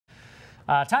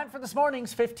Time for this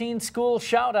morning's 15 school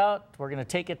shout out. We're going to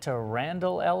take it to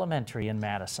Randall Elementary in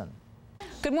Madison.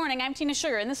 Good morning, I'm Tina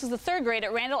Sugar, and this is the third grade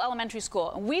at Randall Elementary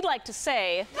School. And we'd like to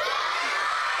say, good morning,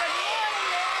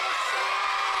 Madison!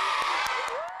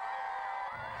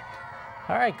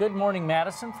 All right, good morning,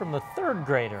 Madison, from the third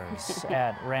graders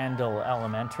at Randall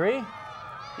Elementary.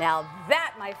 Now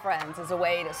that, my friends, is a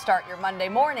way to start your Monday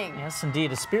morning. Yes,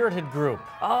 indeed, a spirited group.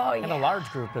 Oh, yeah. And a large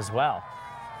group as well.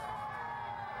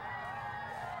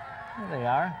 There they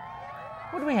are.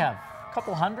 What do we have? A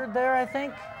couple hundred there, I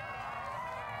think?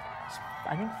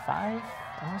 I think five.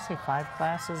 I want to say 5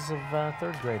 classes of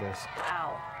third graders.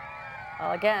 Wow.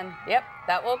 Well, again, yep,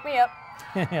 that woke me up.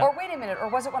 Yeah. Or wait a minute, or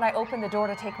was it when I opened the door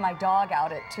to take my dog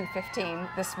out at 2:15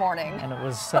 this morning? And it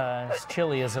was as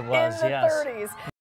chilly as it was, In the yes. 30s.